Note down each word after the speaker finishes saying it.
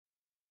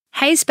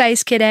Hey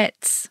Space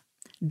Cadets!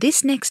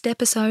 This next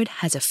episode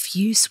has a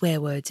few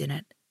swear words in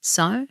it,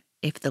 so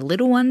if the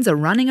little ones are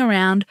running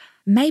around,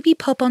 maybe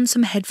pop on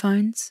some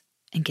headphones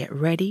and get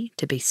ready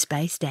to be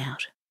spaced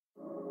out.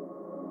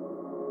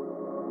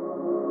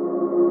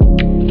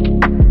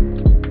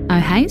 Oh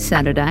hey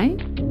Saturday,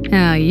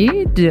 how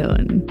you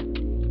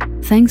doing?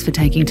 Thanks for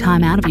taking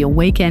time out of your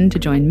weekend to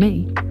join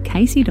me,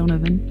 Casey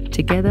Donovan,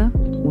 together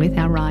with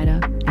our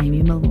writer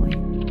Amy Malloy.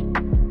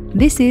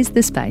 This is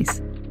The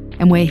Space,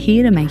 and we're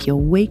here to make your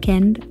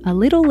weekend a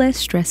little less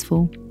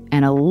stressful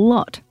and a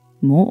lot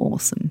more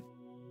awesome.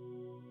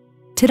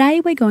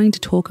 Today we're going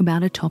to talk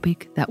about a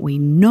topic that we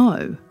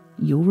know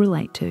you'll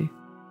relate to.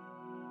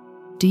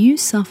 Do you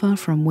suffer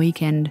from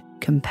weekend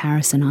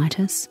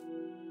comparisonitis?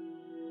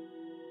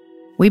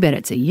 We bet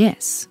it's a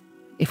yes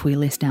if we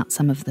list out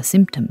some of the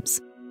symptoms.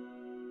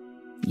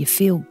 You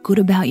feel good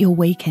about your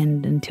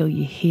weekend until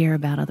you hear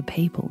about other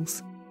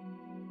people's.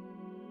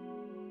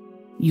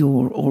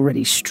 You're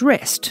already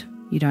stressed.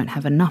 You don't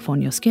have enough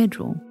on your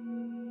schedule.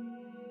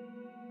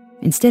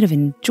 Instead of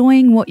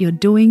enjoying what you're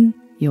doing,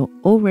 you're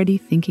already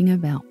thinking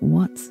about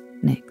what's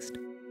next.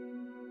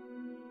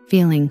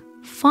 Feeling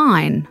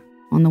fine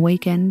on the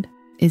weekend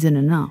isn't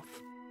enough.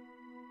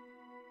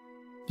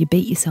 You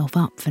beat yourself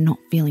up for not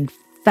feeling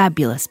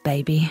fabulous,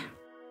 baby.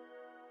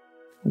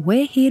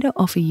 We're here to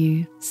offer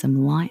you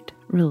some light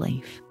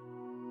relief.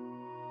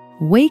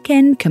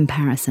 Weekend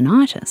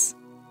comparisonitis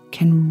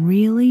can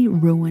really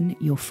ruin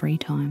your free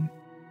time.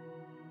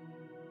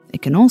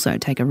 It can also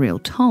take a real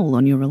toll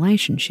on your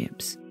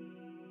relationships.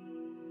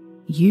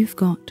 You've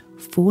got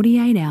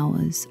 48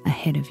 hours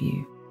ahead of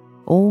you,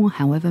 or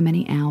however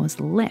many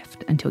hours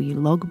left until you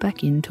log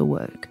back into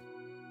work.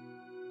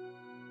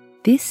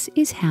 This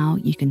is how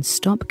you can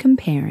stop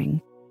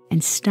comparing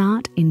and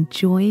start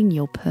enjoying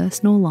your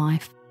personal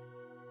life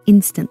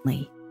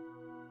instantly.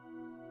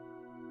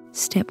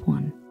 Step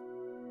 1.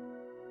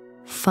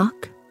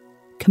 Fuck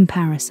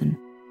comparison.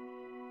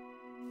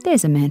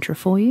 There's a mantra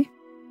for you.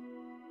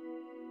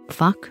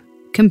 Fuck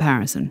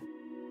comparison.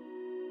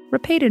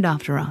 Repeat it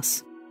after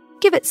us.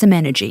 Give it some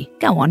energy.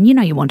 Go on, you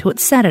know you want to.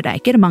 It's Saturday.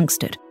 Get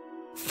amongst it.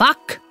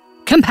 Fuck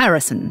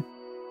comparison.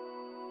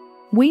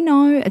 We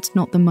know it's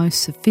not the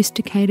most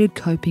sophisticated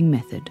coping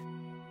method,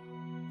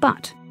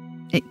 but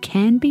it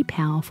can be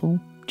powerful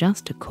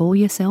just to call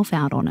yourself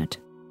out on it.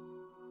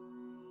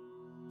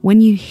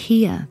 When you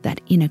hear that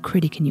inner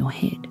critic in your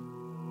head,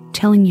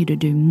 telling you to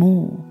do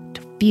more,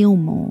 to feel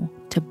more,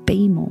 to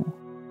be more,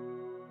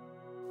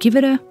 give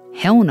it a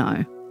hell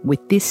no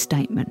with this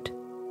statement.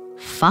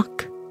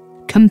 Fuck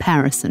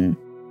comparison.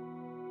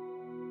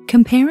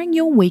 Comparing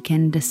your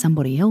weekend to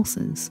somebody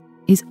else's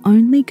is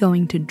only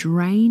going to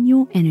drain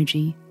your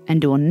energy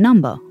and do a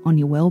number on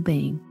your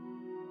well-being.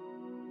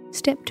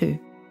 Step 2.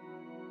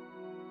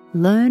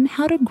 Learn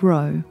how to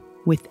grow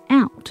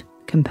without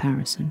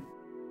comparison.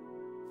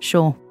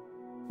 Sure,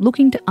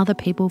 looking to other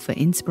people for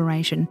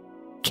inspiration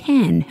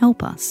can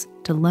help us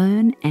to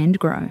learn and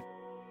grow.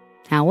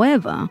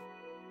 However,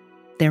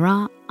 there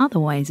are other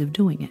ways of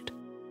doing it.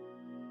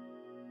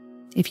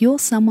 If you're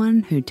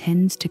someone who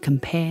tends to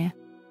compare,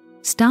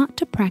 start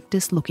to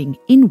practice looking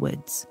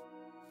inwards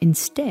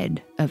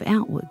instead of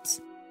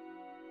outwards.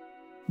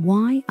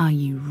 Why are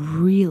you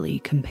really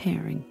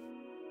comparing?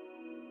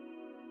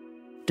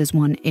 Does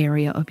one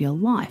area of your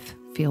life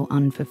feel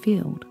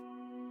unfulfilled?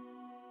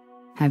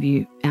 Have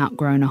you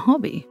outgrown a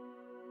hobby?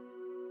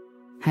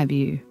 Have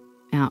you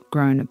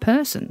outgrown a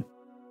person?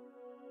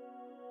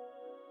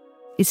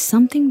 Is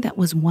something that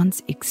was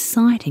once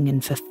exciting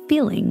and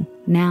fulfilling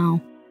now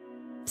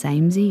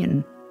samey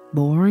and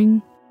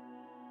boring?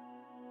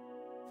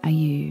 Are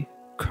you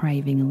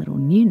craving a little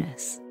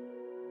newness?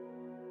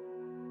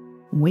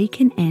 We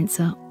can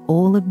answer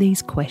all of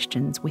these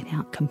questions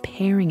without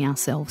comparing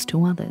ourselves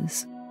to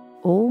others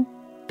or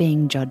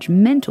being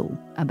judgmental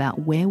about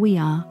where we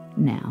are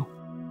now.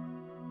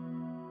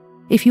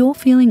 If you're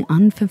feeling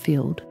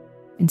unfulfilled,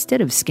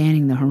 instead of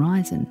scanning the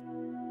horizon,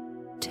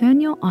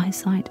 turn your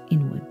eyesight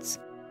inwards.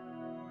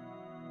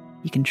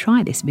 You can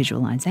try this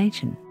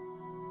visualization.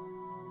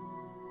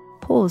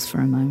 Pause for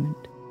a moment,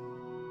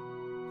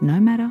 no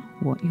matter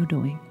what you're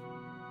doing.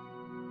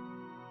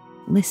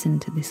 Listen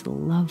to this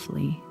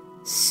lovely,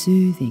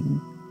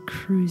 soothing,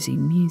 cruisy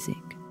music.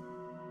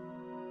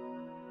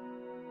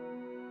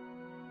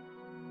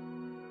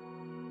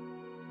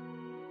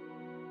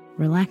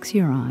 Relax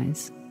your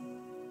eyes.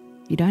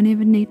 You don't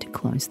even need to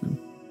close them.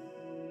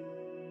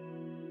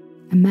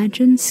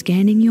 Imagine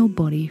scanning your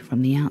body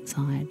from the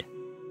outside.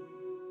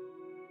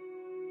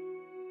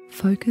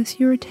 Focus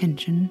your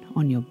attention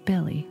on your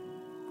belly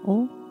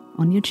or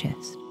on your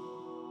chest.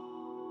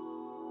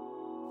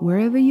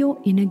 Wherever your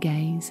inner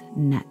gaze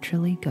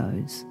naturally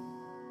goes.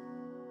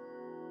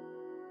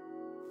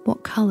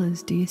 What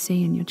colours do you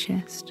see in your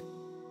chest,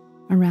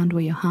 around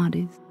where your heart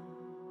is?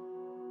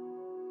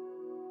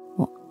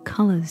 What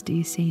colours do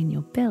you see in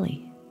your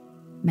belly?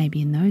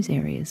 Maybe in those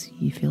areas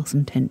you feel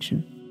some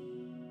tension.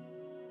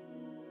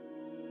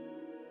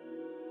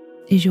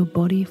 Is your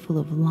body full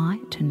of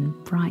light and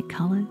bright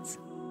colours?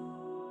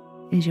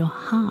 is your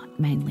heart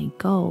mainly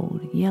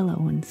gold,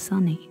 yellow and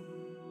sunny?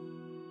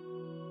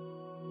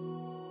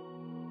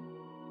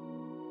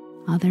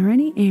 Are there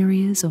any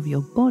areas of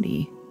your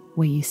body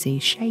where you see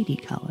shady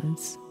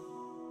colours?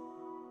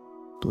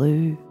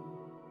 Blue,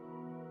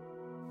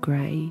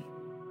 grey,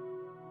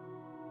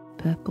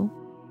 purple,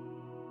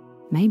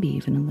 maybe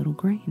even a little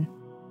green.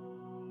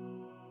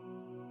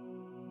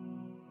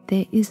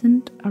 There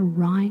isn't a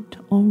right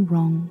or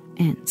wrong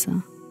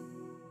answer.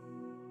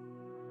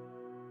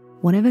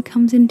 Whatever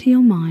comes into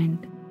your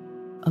mind,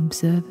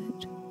 observe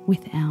it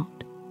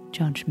without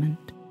judgment.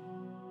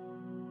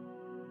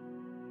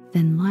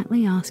 Then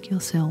lightly ask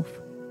yourself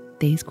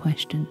these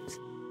questions.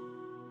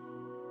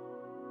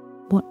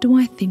 What do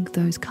I think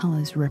those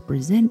colours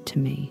represent to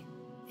me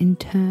in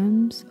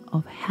terms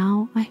of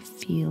how I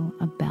feel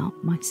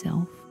about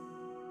myself?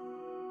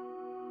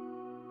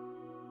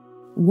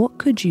 What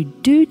could you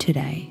do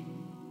today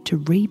to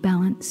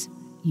rebalance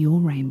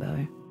your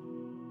rainbow?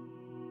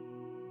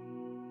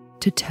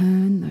 To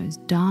turn those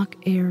dark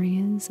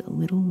areas a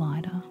little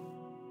lighter?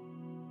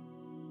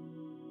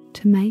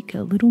 To make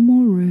a little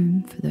more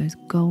room for those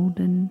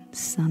golden,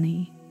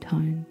 sunny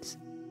tones?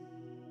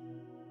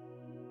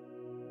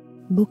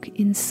 Look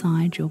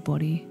inside your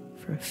body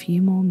for a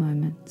few more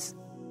moments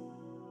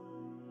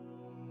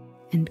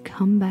and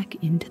come back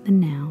into the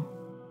now.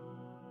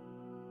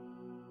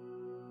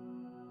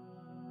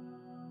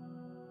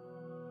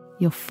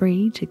 You're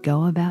free to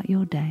go about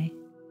your day.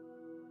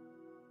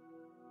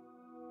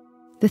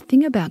 The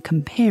thing about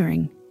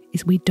comparing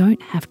is we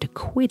don't have to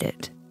quit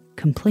it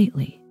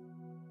completely.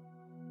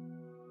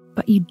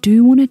 But you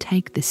do want to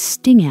take the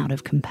sting out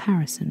of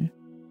comparison.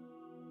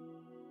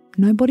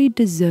 Nobody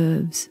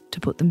deserves to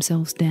put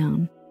themselves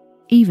down,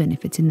 even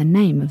if it's in the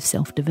name of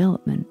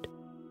self-development.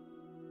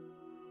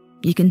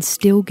 You can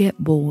still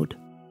get bored.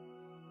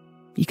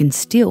 You can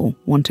still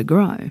want to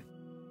grow.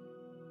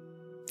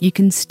 You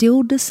can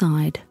still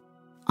decide,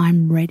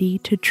 I'm ready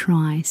to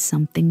try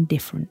something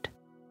different.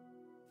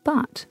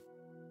 But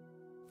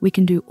we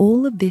can do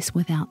all of this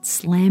without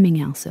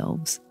slamming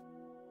ourselves.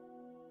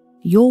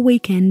 Your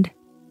weekend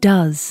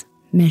does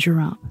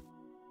measure up.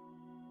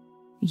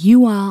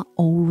 You are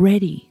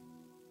already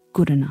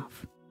good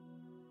enough.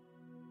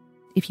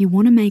 If you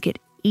want to make it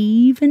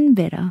even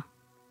better,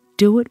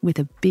 do it with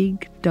a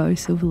big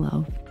dose of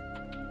love.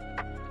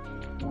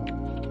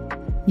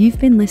 You've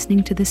been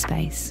listening to The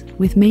Space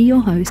with me,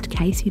 your host,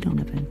 Casey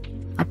Donovan,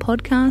 a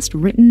podcast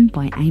written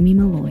by Amy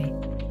Malloy.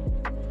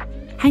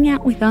 Hang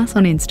out with us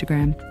on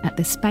Instagram at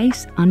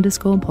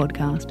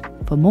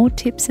 @thespace_podcast for more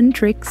tips and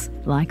tricks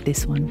like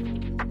this one.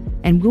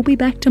 And we'll be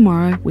back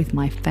tomorrow with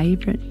my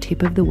favourite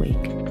tip of the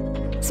week.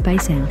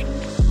 Space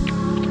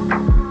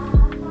out.